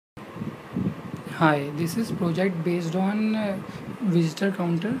Hi, this is project based on visitor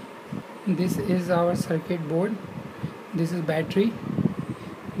counter. This is our circuit board. This is battery.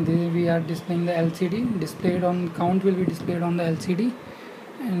 We are displaying the LCD. Displayed on count will be displayed on the LCD,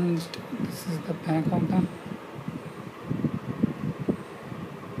 and this is the back of the.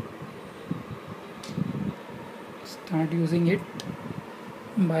 Start using it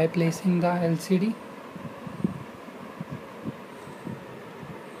by placing the LCD.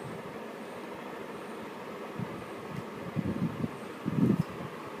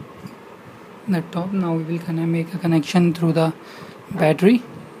 The top. Now we will make a connection through the battery.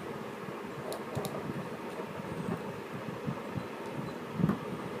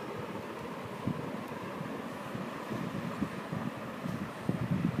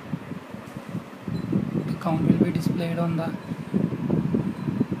 The count will be displayed on the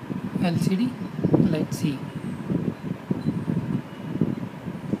LCD. Let's see.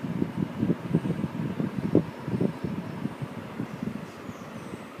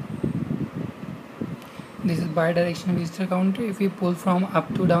 This is bi-directional visitor counter. If we pull from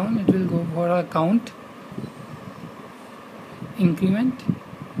up to down, it will go for a count, increment,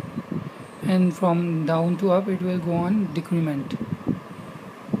 and from down to up it will go on decrement.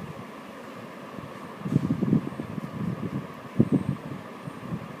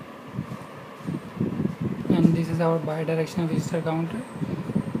 And this is our bi-directional visitor counter.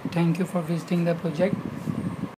 Thank you for visiting the project.